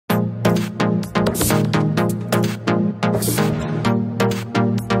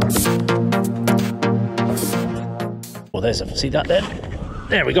there's a, see that there?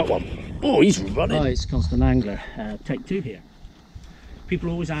 There, we got one. Oh, he's running. Hi, it's Constant Angler, take 2 here. People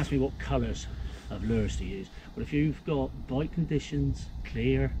always ask me what colours of lures to use. But if you've got bite conditions,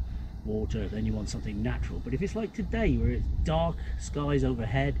 clear water, then you want something natural. But if it's like today, where it's dark skies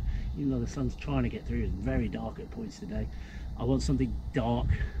overhead, even though the sun's trying to get through, it's very dark at points today, I want something dark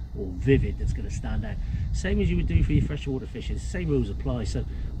or vivid that's going to stand out. Same as you would do for your freshwater fishes, same rules apply. So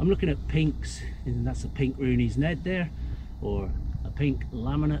I'm looking at pinks, and that's a pink Rooney's Ned there, or a pink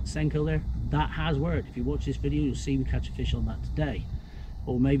laminate Senko there. That has worked. If you watch this video, you'll see me catch a fish on that today.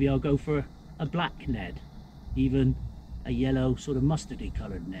 Or maybe I'll go for a black Ned, even a yellow sort of mustardy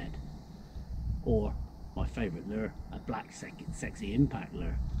coloured Ned, or my favourite lure, a black sexy impact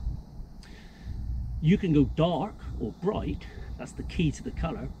lure. You can go dark or bright, that's the key to the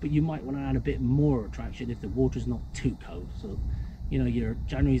colour, but you might want to add a bit more attraction if the water's not too cold. So, you know, your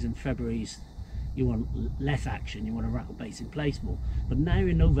Januaries and Februaries, you want less action, you want to rattle baits in place more. But now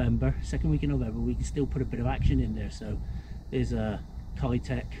in November, second week in November, we can still put a bit of action in there. So there's a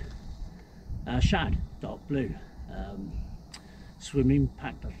Kitech shad, dark blue, swimming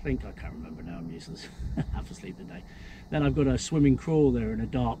packed, I think, I can't remember now, I'm useless, half asleep today. Then I've got a swimming crawl there in a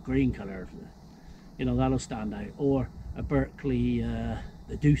dark green colour, you know, that'll stand out. Or a Berkeley,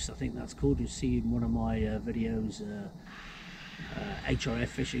 the Deuce, I think that's called, you see in one of my videos, HRF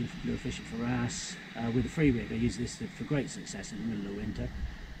fishing, lure fishing for wrasse, with a free rig. I use this for great success in the middle of winter.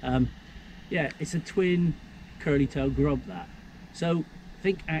 Yeah, it's a twin curly tail grub, that. So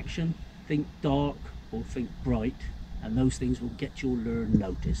think action, think dark or think bright, and those things will get your lure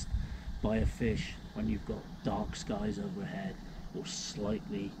noticed by a fish when you've got dark skies overhead or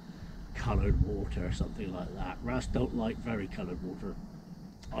slightly coloured water or something like that. Wrasse don't like very coloured water.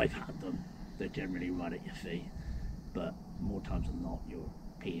 I've had them, they're generally right at your feet, but more times than not you're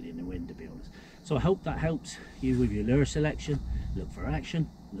peeing in the wind, to be honest. So I hope that helps you with your lure selection. Look for action,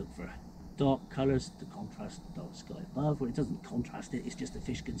 look for dark colours to contrast the dark sky above. Well, it doesn't contrast it, it's just the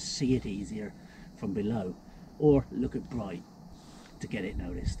fish can see it easier from below. Or look at bright to get it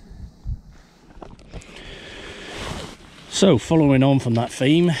noticed. So following on from that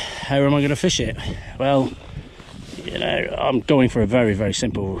theme, how am I going to fish it? Well, you know, I'm going for a very, very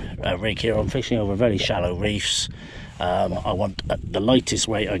simple rig here. I'm fishing over very shallow reefs. I want the lightest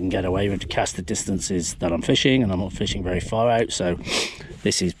weight I can get away with to cast the distances that I'm fishing, and I'm not fishing very far out, so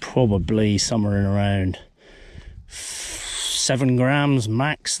this is probably somewhere in around 7 grams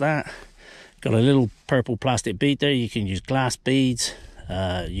max. That got a little purple plastic bead there. You can use glass beads,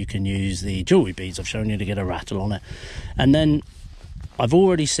 you can use the jewelry beads I've shown you to get a rattle on it. And then I've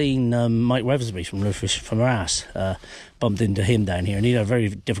already seen Mike Weathersby from lurefishingforwrasse, bumped into him down here, and he had a very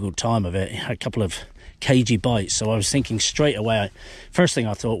difficult time of it. He had a couple of cagey bites, so I was thinking straight away, first thing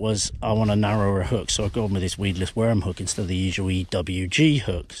I thought was I want a narrower hook, so I've gone with this weedless worm hook instead of the usual EWG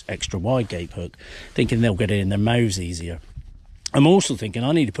hooks, extra wide gape hook, thinking they'll get it in their mouths easier. I'm also thinking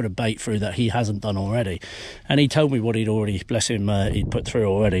I need to put a bait through that he hasn't done already, and he told me what he'd already, bless him, he'd put through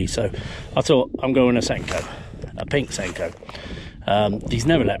already. So I thought I'm going a Senko, a pink Senko. He's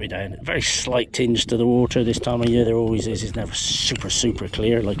never let me down. Very slight tinge to the water this time of year, there always is. It's never super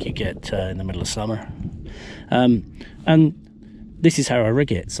clear like you get in the middle of summer. And this is how I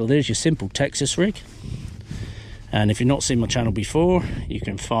rig it. So there's your simple Texas rig. And if you've not seen my channel before, you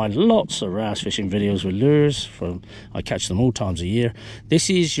can find lots of wrasse fishing videos with lures. I catch them all times a year. This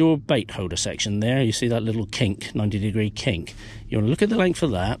is your bait holder section there. You see that little kink, 90-degree kink. You want to look at the length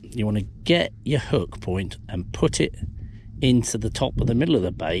of that. You want to get your hook point and put it into the top of the middle of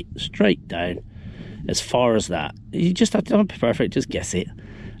the bait, straight down, as far as that. You just have to, don't be perfect, just guess it.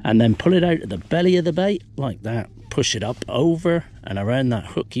 And then pull it out of the belly of the bait, like that. Push it up over and around that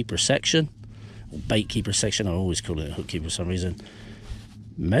hook keeper section. Bait keeper section, I always call it a hook keeper for some reason.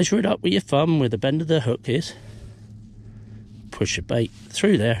 Measure it up with your thumb where the bend of the hook is. Push your bait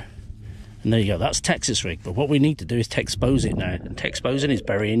through there, and there you go. That's Texas rig. But what we need to do is Texpose it now, and Texposing is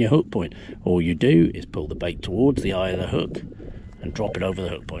burying your hook point. All you do is pull the bait towards the eye of the hook and drop it over the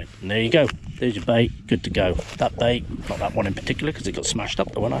hook point, and there you go. There's your bait, good to go. That bait, not that one in particular because it got smashed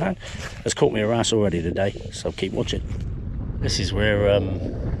up, the one I had, has caught me a wrasse already today, so keep watching. This is where I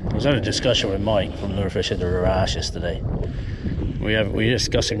was having a discussion with Mike from Lure Fishing for Wrasse yesterday. We were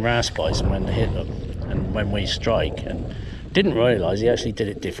discussing wrasse bites and when to hit them and when we strike, and didn't realise he actually did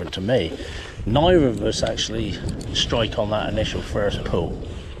it different to me. Neither of us actually strike on that initial first pull.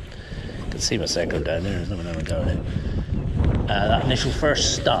 You can see my Senko down there, there's nothing ever going. That initial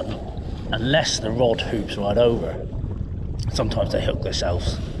first stun, unless the rod hoops right over, sometimes they hook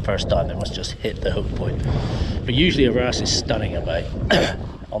themselves. First time they must just hit the hook point, but usually a wrasse is stunning a bait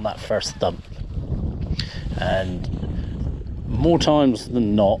on that first thump, and more times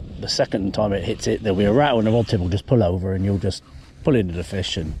than not, the second time it hits it, there'll be a rattle and the rod tip will just pull over and you'll just pull into the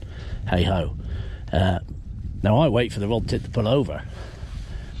fish and hey ho. Now I wait for the rod tip to pull over.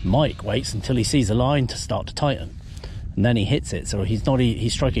 Mike waits until he sees the line to start to tighten, and then he hits it. So he's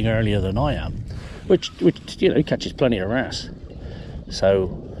striking earlier than I am, which you know, catches plenty of wrasse.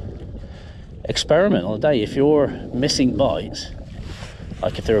 So experiment on the day. If you're missing bites,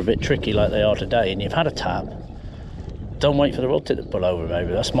 like if they're a bit tricky like they are today, and you've had a tap, don't wait for the rod tip to pull over.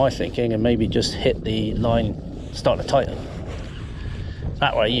 Maybe that's my thinking, and maybe just hit the line starting to tighten.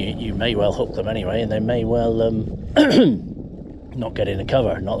 That way you may well hook them anyway, and they may well not get into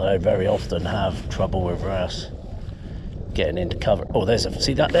cover. Not that I very often have trouble with wrasse getting into cover. Oh, there's a,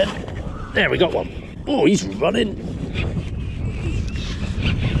 see that then? There, we got one. Oh, he's running.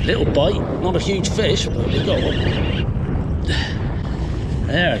 Little bite, not a huge fish, but we got one.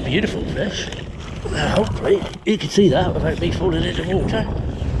 There, a beautiful fish. Hopefully you can see that without me falling into water.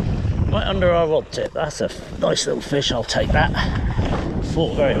 Right under our rod tip. That's a nice little fish, I'll take that.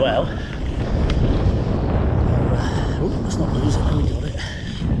 Fought very well. Oh, let's not lose it, we got it.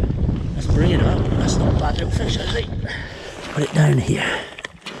 Let's bring it up. That's not a bad little fish, I think. Put it down here.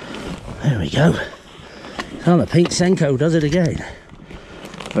 There we go. Oh, the pink Senko does it again.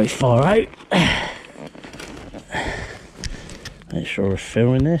 Very far out. Make sure we're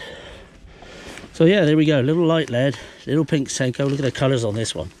filming this. So yeah, there we go. Little light lead, little pink Senko. Look at the colours on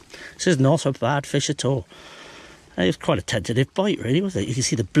this one. This is not a bad fish at all. It was quite a tentative bite, really, wasn't it? You can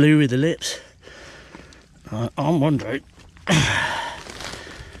see the blue with the lips. I'm wondering.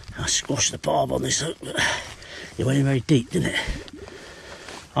 I squashed the barb on this hook, but it went in very deep, didn't it?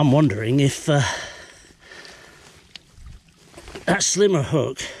 I'm wondering if that slimmer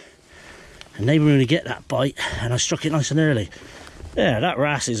hook enabled me to get that bite, and I struck it nice and early. Yeah, that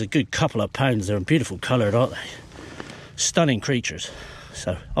wrasse is a good couple of pounds. They're beautiful coloured, aren't they? Stunning creatures.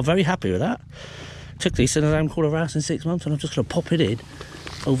 So I'm very happy with that. Took these and I haven't caught a wrasse in 6 months, and I'm just going to pop it in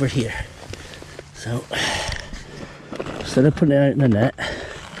over here. So instead of putting it out in the net,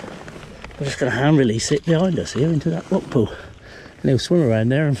 I'm just going to hand release it behind us here into that rock pool, and he'll swim around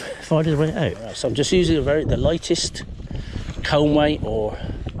there and find his way out. Right, so I'm just using the lightest comb weight or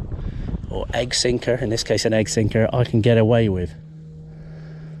egg sinker, in this case an egg sinker, I can get away with,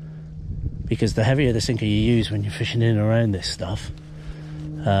 because the heavier the sinker you use when you're fishing in and around this stuff,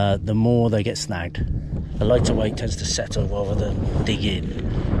 the more they get snagged. The lighter weight tends to settle rather than dig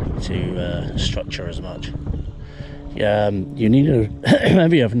in to structure as much. You need to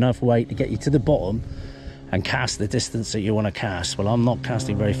maybe have enough weight to get you to the bottom and cast the distance that you want to cast. Well, I'm not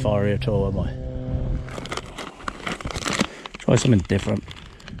casting very far here at all, am I? Try something different.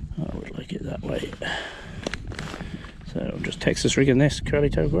 I would like it that way. So I'm just Texas rigging this curly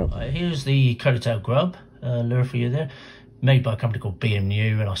tail grub. Here's the curly tail grub lure for you there, made by a company called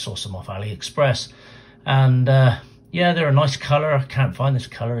BMU, and I saw some off AliExpress. And yeah, they're a nice colour. I can't find this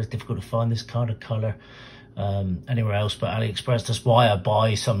colour. It's difficult to find this kind of colour anywhere else but AliExpress. That's why I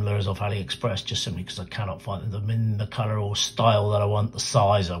buy some lures off AliExpress, just simply because I cannot find them in the colour or style that I want, the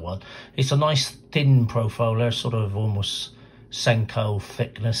size I want. It's a nice thin profile there, sort of almost Senko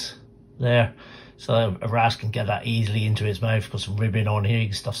thickness there, so a wrasse can get that easily into its mouth. Got some ribbon on here, you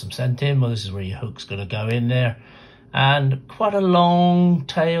can stuff some scent in. Well, this is where your hook's going to go in there. And quite a long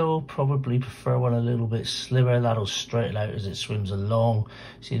tail, probably prefer one a little bit slimmer. That'll straighten out as it swims along.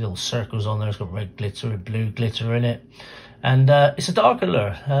 See little circles on there, it's got red glitter and blue glitter in it. And it's a darker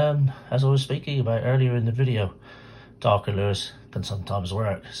lure, as I was speaking about earlier in the video. Darker lures can sometimes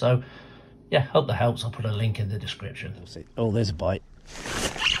work. So yeah, hope that helps. I'll put a link in the description. Oh, there's a bite.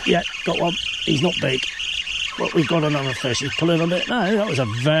 Yeah, got one. He's not big, but we've got another fish. He's pulling a bit. No, that was a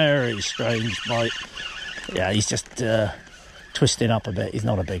very strange bite. Yeah, he's just twisting up a bit. He's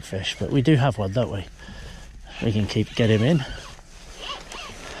not a big fish, but we do have one, don't we? We can get him in.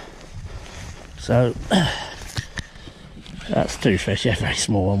 So that's two fish. Yeah, very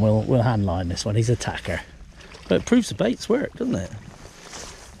small one. We'll hand line this one. He's a tacker, but it proves the baits work, doesn't it?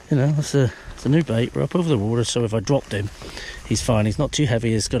 You know, it's a new bait. We're up over the water, so if I dropped him, he's fine. He's not too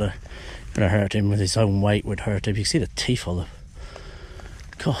heavy. It's gonna hurt him with his own weight. Would hurt him. You can see the teeth on them.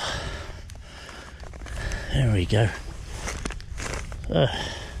 God. There we go.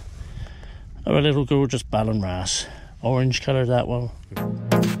 Our little gorgeous ballan wrasse. Orange colour, that one.